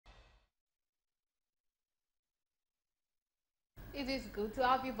It is good to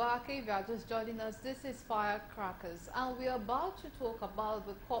have you back. If you are just joining us, this is Firecrackers, and we are about to talk about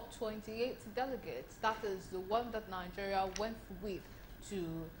the COP28 delegates. That is the one that Nigeria went with to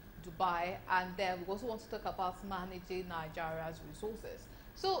Dubai, and then we also want to talk about managing Nigeria's resources.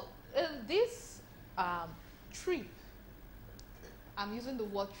 So, this trip, I'm using the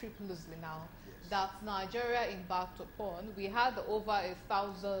word trip loosely now, Yes. that Nigeria embarked upon. We had over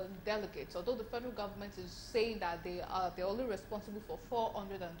 1,000 delegates, although the federal government is saying that they're only responsible for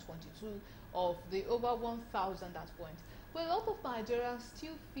 422 of the over 1,000 that went. But a lot of Nigerians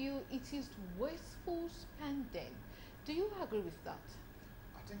still feel it is wasteful spending. Do you agree with that?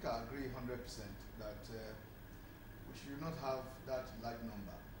 I think I agree 100% that we should not have that large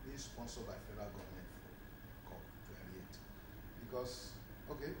number being sponsored by federal government for COP28. Because,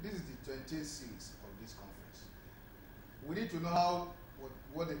 okay, this is the 20th series of this conference. We need to know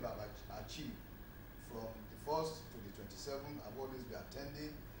what they've achieved from the 1st to the 27th. I've always been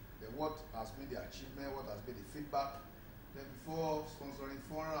attending, then what has been the achievement, what has been the feedback. Then before sponsoring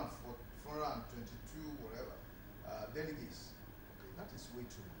 422 whatever delegates, okay, that is way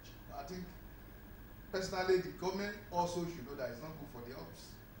too much. But I think personally the government also should know that it's not good for the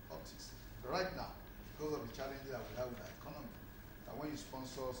optics. But right now, because of the challenges that we have with our economy, that when you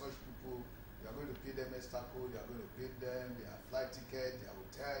sponsor such people, you are going to pay them extra code, you are going to pay them their flight ticket, their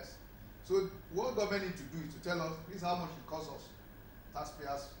hotels. So what government need to do is to tell us this is how much it costs us,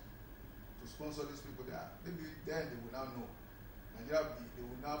 taxpayers, to sponsor these people there. Maybe then they will now know. Nigeria, they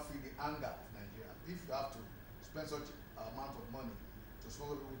will now feel the anger of Nigeria. If you have to spend such amount of money to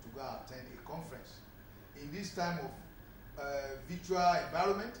sponsor people to go and attend a conference in this time of virtual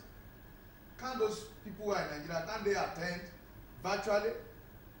environment, can those people who are in Nigeria, can they attend virtually?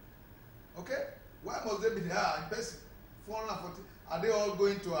 Okay? Why must they be there in person? 440. Are they all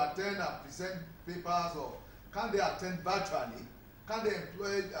going to attend and present papers, or can they attend virtually? Can they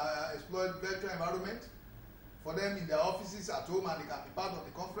exploit virtual environment for them in their offices at home and they can be part of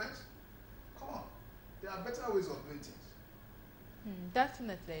the conference? Come on. There are better ways of doing things.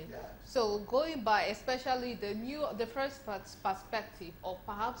 Definitely. Yeah. So going by especially the first perspective, or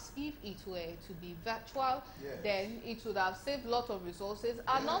perhaps if it were to be virtual, Yes. then it would have saved a lot of resources.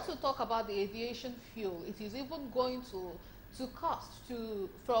 And Yeah. not to talk about the aviation fuel, it is even going to cost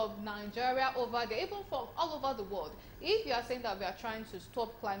from Nigeria over there, even from all over the world. If you are saying that we are trying to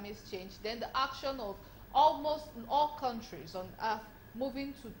stop climate change, then the action of almost all countries on earth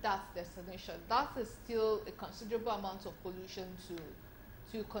moving to that destination, that is still a considerable amount of pollution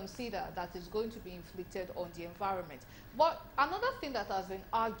to consider that is going to be inflicted on the environment. But another thing that has been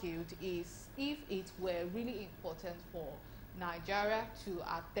argued is if it were really important for Nigeria to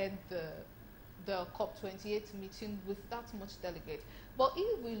attend the COP28 meeting with that much delegate. But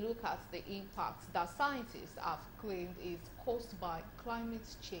if we look at the impact that scientists have claimed is caused by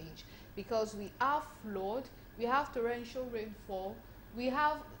climate change, because we have flood, we have torrential rainfall, we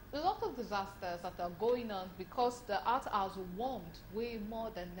have a lot of disasters that are going on because the earth has warmed way more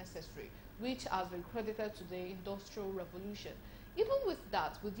than necessary, which has been credited to the Industrial Revolution. Even with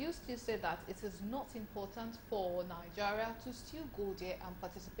that, would you still say that it is not important for Nigeria to still go there and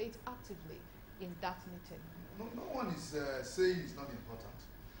participate actively in that meeting? No one is saying it's not important.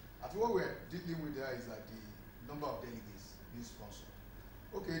 I think what we're dealing with there is that the number of delegates being sponsored.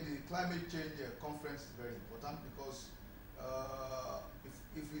 Okay, the climate change conference is very important because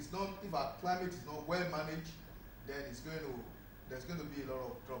if our climate is not well managed, then there's going to be a lot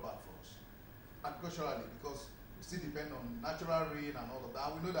of drawback for us agriculturally, because we still depend on natural rain and all of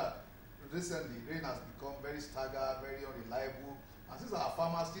that. And we know that recently rain has become very staggered, very unreliable, and since our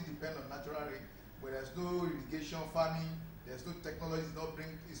farmers still depend on natural rain, but there's no irrigation farming, there's no technology,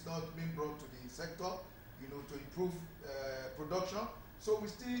 it's not being brought to the sector, to improve production. So we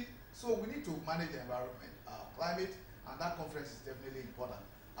need to manage the environment, climate, and that conference is definitely important.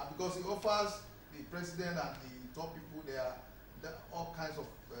 And because it offers the president and the top people there all kinds of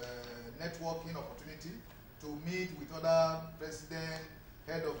networking opportunity to meet with other president,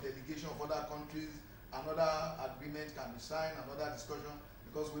 head of delegation of other countries, another agreement can be signed, another discussion,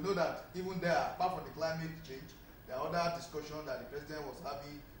 because we know that even there, apart from the climate change, there are other discussions that the president was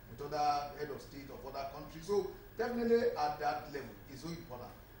having with other head of state of other countries. So definitely at that level is so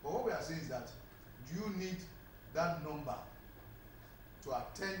important. But what we are saying is that, do you need that number to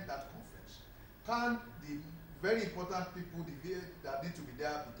attend that conference? Can the very important people that need to be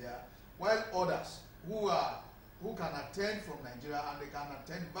there, while others who can attend from Nigeria and they can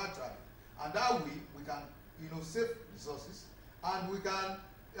attend virtually? And that way we can save resources, and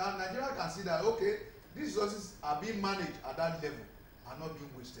Nigeria can see that, okay, these resources are being managed at that level and not being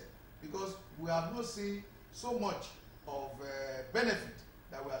wasted, because we have not seen so much of benefit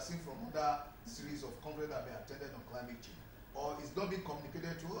that we are seeing from other series of conferences that we attended on climate change, or it's not being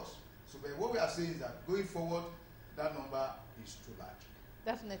communicated to us. So but what we are saying is that going forward, that number is too large.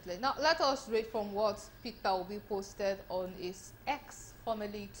 Definitely. Now, let us read from what Peter Obi posted on his X,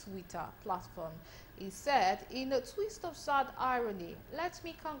 formerly Twitter, platform. He said, in a twist of sad irony, let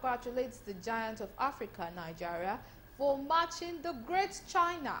me congratulate the giant of Africa, Nigeria, for matching the great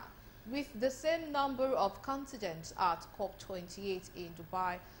China with the same number of contingents at COP28 in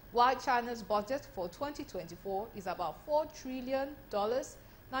Dubai, while China's budget for 2024 is about $4 trillion,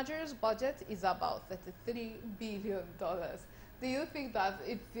 Nigeria's budget is about $33 billion. Do you think that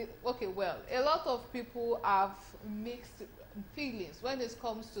okay, well, a lot of people have mixed feelings when it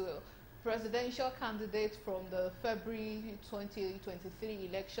comes to presidential candidates from the February 2023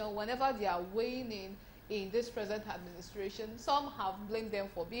 election. Whenever they are weighing in this present administration, some have blamed them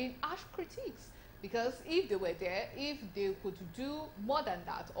for being harsh critics, because if they were there, if they could do more than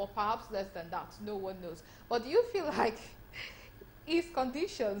that, or perhaps less than that, no one knows. But do you feel like his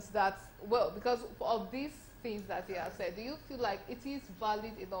conditions that, well, because of these things that he has said, do you feel like it is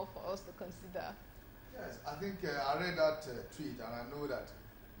valid enough for us to consider? Yes, I think I read that tweet, and I know that,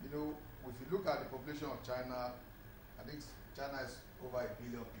 you know, if you look at the population of China, I think China is over 1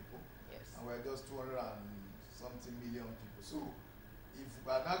 billion people. Yes. And we're just 200 and something million people. So if we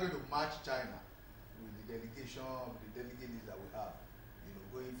are now going to match China with the delegation, with the delegates that we have, you know,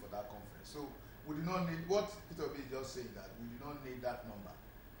 going for that conference. So we do not need, what Peter B is just saying, that we do not need that number.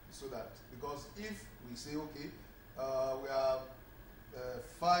 So that, because if we say, okay, we have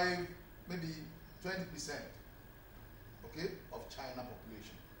 5, maybe 20%, okay, of China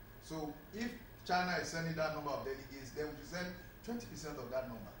population. So if China is sending that number of delegates, then we should send 20% of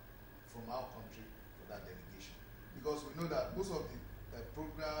that number from our country for that delegation. Because we know that most of the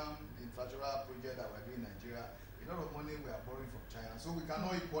program, the infrastructure project that we're doing in Nigeria, a lot of money we are borrowing from China. So we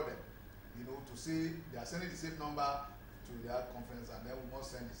cannot import them, you know, to say they are sending the same number to their conference, and then we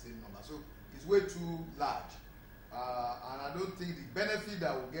must send the same number. So it's way too large. And I don't think the benefit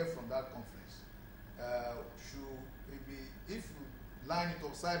that we'll get from that conference should maybe, if we line it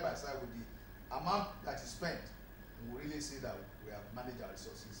up side by side with the amount that is spent, we really see that we have managed our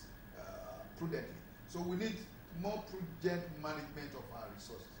resources prudently. So we need more prudent management of our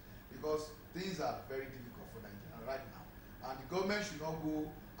resources, because things are very difficult for Nigeria right now. And the government should not go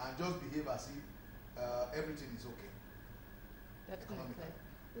and just behave as if everything is okay. Definitely.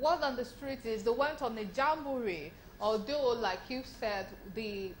 What on the street is they went on a jamboree, although, like you said,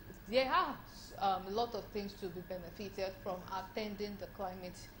 there are a lot of things to be benefited from attending the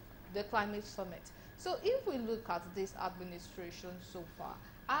climate summit. So if we look at this administration so far,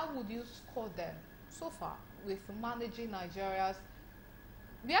 how would you score them so far with managing Nigeria's?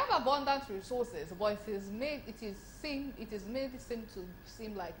 We have abundant resources, but it is made it seem to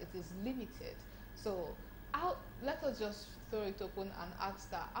seem like it is limited. So let us just throw it open and ask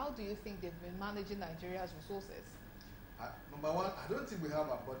that, how do you think they've been managing Nigeria's resources? Number one, I don't think we have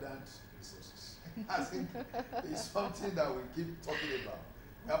abundant resources. I think it's something that we keep talking about.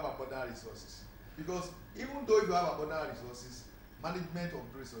 We have abundant resources. Because even though you have abundant resources, management of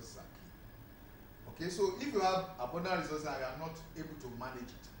resources are key. Okay, so if you have abundant resources and you are not able to manage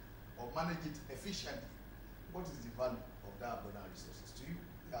it, or manage it efficiently, what is the value of that abundant resources to you?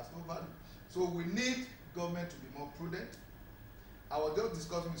 It has no value. So we need government to be more prudent. I was just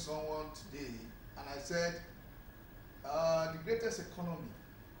discussing with someone today, and I said, the greatest economy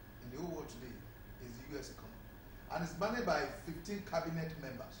in the whole world today is the US economy. And it's managed by 15 cabinet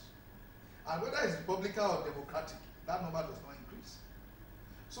members. And whether it's Republican or Democratic, that number does not increase.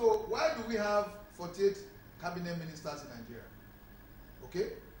 So why do we have 48 cabinet ministers in Nigeria?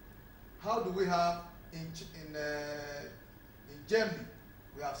 Okay? How do we have in Germany,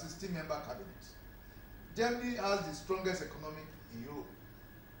 we have 16-member cabinets. Germany has the strongest economy in Europe.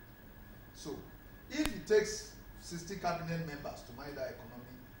 So if it takes 60 cabinet members to manage that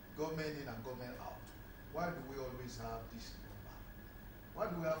economy, government in and government out, why do we always have this number? Why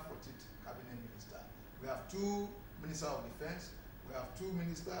do we have 48 cabinet ministers? We have 2 ministers of defense, we have 2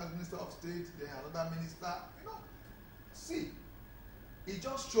 ministers, minister of state, then another minister. You know, see, it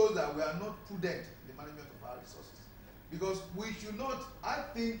just shows that we are not prudent in the management of our resources. Because we should not, I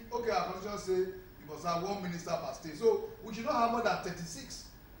think, okay, our constitution says you must have 1 minister per state. So we should not have more than 36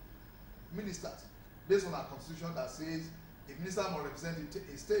 ministers based on our constitution that says a minister must represent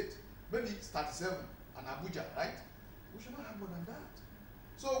a state. Maybe it's 37 and Abuja, right? We should not have more than that.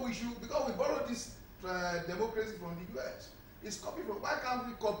 So we should, because we borrowed this democracy from the US, it's copied from, why can't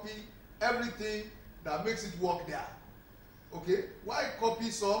we copy everything that makes it work there? Okay? Why copy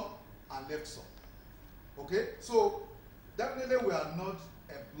some and left some? Okay? So definitely we are not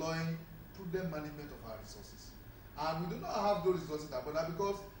employing prudent management of our resources. And we do not have those resources in our border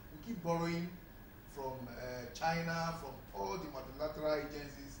because we keep borrowing from China, from all the multilateral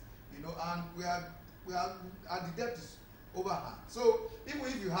agencies, you know, and and the debt is overhang. So even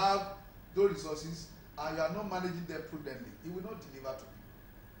if you have those resources and you are not managing them prudently, it will not deliver to people.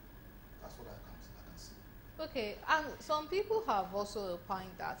 That's what I can see. Okay, and some people have also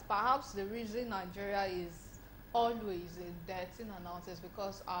opined that perhaps the reason Nigeria is always in debt in announcements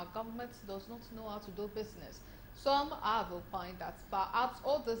because our government does not know how to do business. Some have opined that perhaps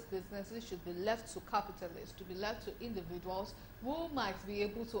all these businesses should be left to capitalists, to be left to individuals who might be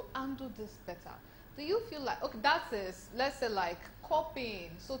able to handle this better. Do you feel like, okay, that is, let's say, like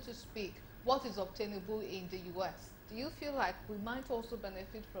copying, so to speak, what is obtainable in the US? Do you feel like we might also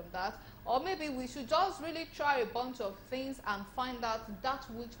benefit from that? Or maybe we should just really try a bunch of things and find out that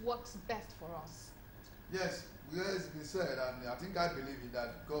which works best for us? Yes, it's been said, and I think I believe it,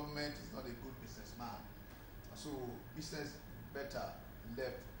 that government is not a good businessman. So business better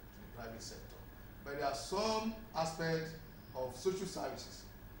left to the private sector. But there are some aspects of social services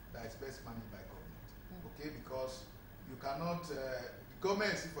that is best managed by government. Okay, because you cannot, the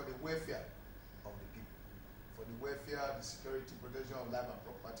government is for the welfare of the people, for the welfare, the security, protection of life and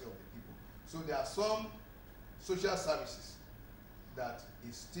property of the people. So there are some social services that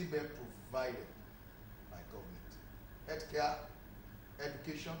is still being provided by government. Healthcare,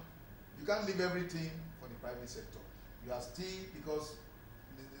 education. You can't leave everything for the private sector. You are still, because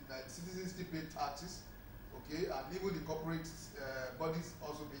the citizens still pay taxes, okay, and even the corporate bodies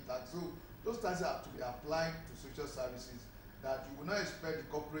also pay taxes. So those taxes have to be applied to social services that you will not expect the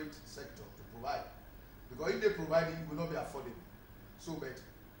corporate sector to provide. Because if they provide it, it will not be affordable. So, but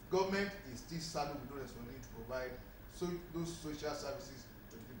government is still saddled with no responsibility to provide those social services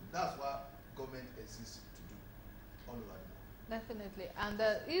to the people. That's what government exists to do all over the world. Definitely. And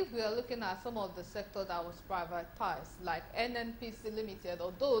if we are looking at some of the sector that was privatized, like NNPC Limited,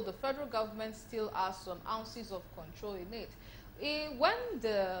 although the federal government still has some ounces of control in it, when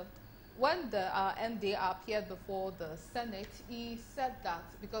the MD appeared before the Senate, he said that,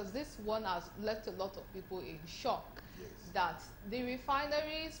 because this one has left a lot of people in shock, Yes. that the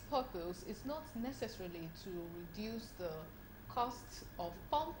refinery's purpose is not necessarily to reduce the cost of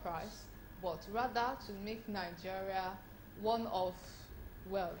pump price, but rather to make Nigeria one of,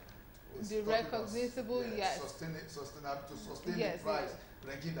 well, the recognizable, yes. Sustainable to sustain Yes, the price yes.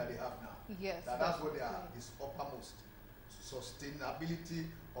 ranking that they have now. Yes. That's what they are, is uppermost. Sustainability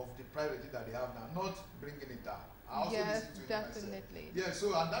of the price ranking that they have now, not bringing it down. I also Yes, listen to it definitely. myself. Yeah,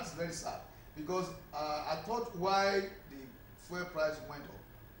 so, and that's very sad, because I thought why the fuel price went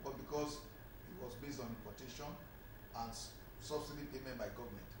up was because it was based on importation and subsidy payment by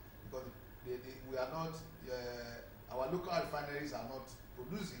government, because we are not, our local refineries are not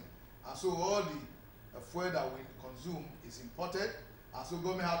producing, and so all the fuel that we consume is imported, and so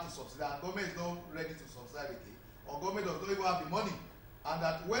government has to subsidize, and government is not ready to subsidize again, or government does not even have the money, and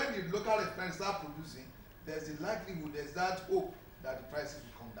that when the local refineries start producing, there's the likelihood, there's that hope that the prices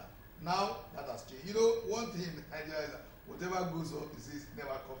will come down. Now that has changed. You know, one thing in Nigeria is that whatever goes up is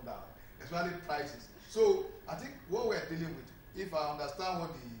never come down, especially prices. So I think what we're dealing with, if I understand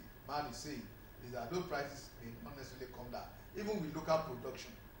what the man is saying, is that those prices may not necessarily come down, even with local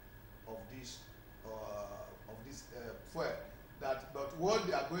production of this fuel. But what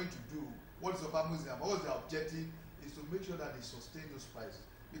they are going to do, what is uppermost, what is their objective, is to make sure that they sustain those prices,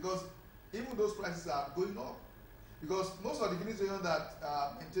 because even those prices are going up. Because most of the filling stations that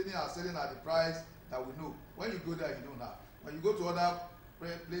are maintaining are selling at the price that we know. When you go there, you don't have. When you go to other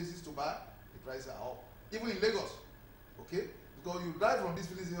places to buy, the prices are up. Even in Lagos, okay? Because you drive from this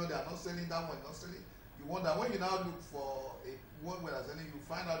filling station, they are not selling that one, not selling. You wonder, when you now look for one where they're selling, you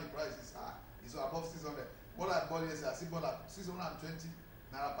find out the price is above 600. What I bought yesterday, I see bought at 620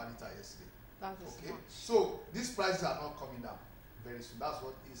 naira per liter yesterday. That is okay. much. So these prices are not coming down very soon. That's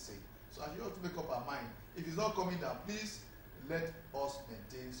what he's saying. So I should have to make up our mind. If it's not coming down, please let us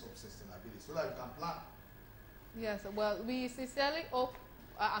maintain some sustainability so that we can plan. Yes, well, we sincerely hope,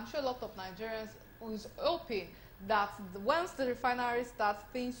 I'm sure a lot of Nigerians is hoping that once the refinery starts,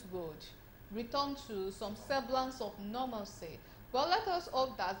 things would return to some semblance of normalcy. But let us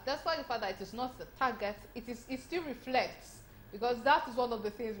hope that, despite the fact that it is not the target, it still reflects, because that is one of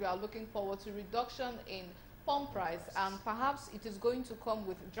the things we are looking forward to, reduction in pump price, and perhaps it is going to come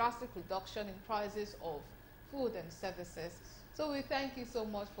with drastic reduction in prices of food and services. So we thank you so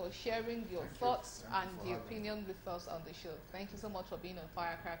much for sharing your thoughts and the opinion with us on the show. Thank you so much for being on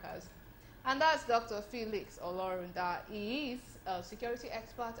Firecrackers. And that's Dr. Felix Olorunda. He is a security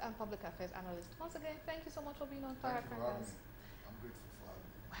expert and public affairs analyst. Once again, thank you so much for being on Thank you for having Firecrackers. me. I'm grateful for having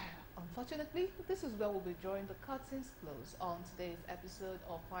me. Well, unfortunately, this is where we'll be drawing the curtains close on today's episode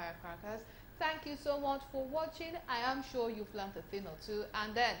of Firecrackers. Thank you so much for watching. I am sure you've learned a thing or two.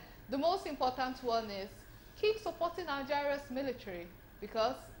 And then the most important one is keep supporting Nigeria's military,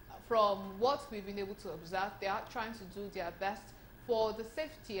 because from what we've been able to observe, they are trying to do their best for the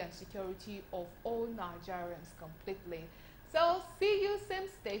safety and security of all Nigerians completely. So see you same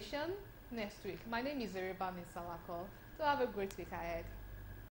station next week. My name is Eribami Salako. So have a great week ahead.